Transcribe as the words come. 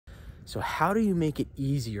So how do you make it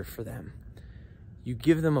easier for them? You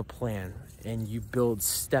give them a plan and you build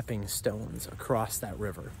stepping stones across that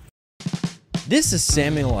river. This is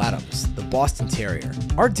Samuel Adams, the Boston Terrier.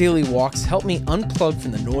 Our daily walks help me unplug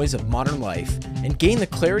from the noise of modern life and gain the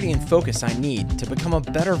clarity and focus I need to become a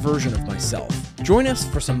better version of myself. Join us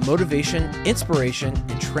for some motivation, inspiration,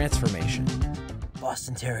 and transformation.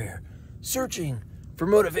 Boston Terrier, searching for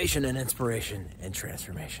motivation and inspiration and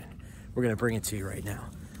transformation. We're gonna bring it to you right now.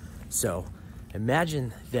 So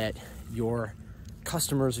imagine that your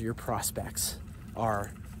customers or your prospects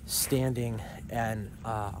are standing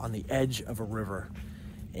on the edge of a river,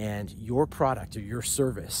 and your product or your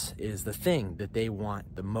service is the thing that they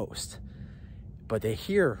want the most. But they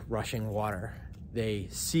hear rushing water, they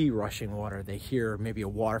see rushing water, they hear maybe a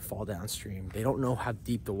waterfall downstream. They don't know how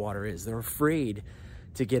deep the water is. They're afraid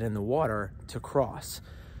to get in the water to cross.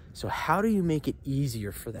 So how do you make it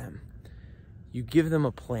easier for them? You give them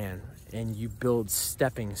a plan and you build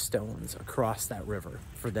stepping stones across that river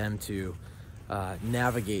for them to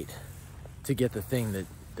navigate to get the thing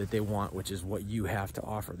that they want, which is what you have to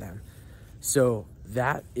offer them. So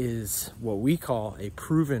that is what we call a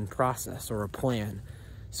proven process or a plan.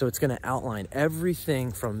 So it's going to outline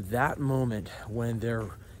everything from that moment when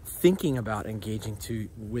they're thinking about engaging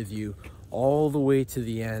with you all the way to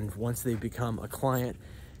the end once they become a client,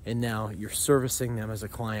 and now you're servicing them as a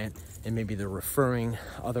client, and maybe they're referring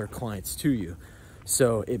other clients to you.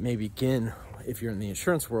 So it may begin, if you're in the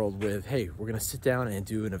insurance world, with, hey, we're going to sit down and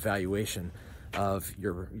do an evaluation of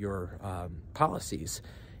your policies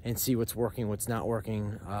and see what's working, what's not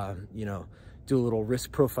working. You know, do a little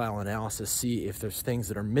risk profile analysis, see if there's things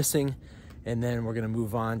that are missing, and then we're going to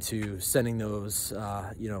move on to sending those,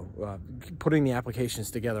 putting the applications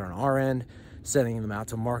together on our end, sending them out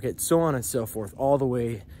to market, so on and so forth, all the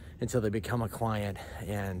way until they become a client,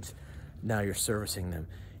 and now you're servicing them.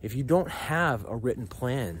 If you don't have a written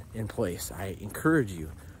plan in place, I encourage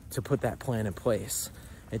you to put that plan in place.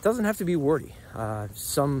 It doesn't have to be wordy.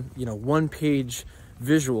 Some, one-page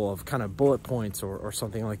visual of kind of bullet points or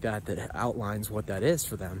something like that that outlines what that is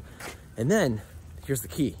for them. And then here's the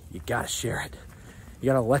key: you gotta share it. You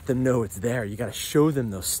gotta let them know it's there. You gotta show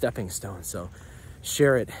them those stepping stones. So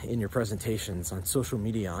share it in your presentations, on social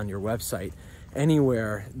media, on your website,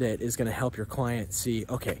 anywhere that is gonna help your client see,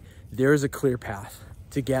 okay, there's a clear path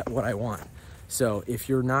to get what I want. So if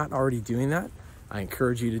you're not already doing that, I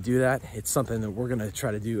encourage you to do that. It's something that we're gonna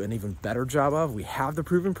try to do an even better job of. We have the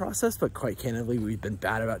proven process, but quite candidly, we've been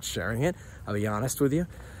bad about sharing it. I'll be honest with you.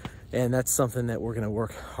 And that's something that we're gonna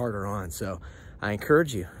work harder on. So I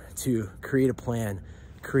encourage you to create a plan,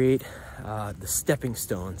 create the stepping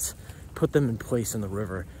stones, put them in place in the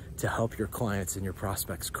river to help your clients and your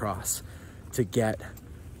prospects cross, to get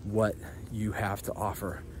what you have to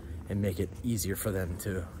offer and make it easier for them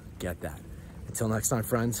to get that. Until next time,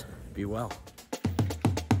 friends, be well.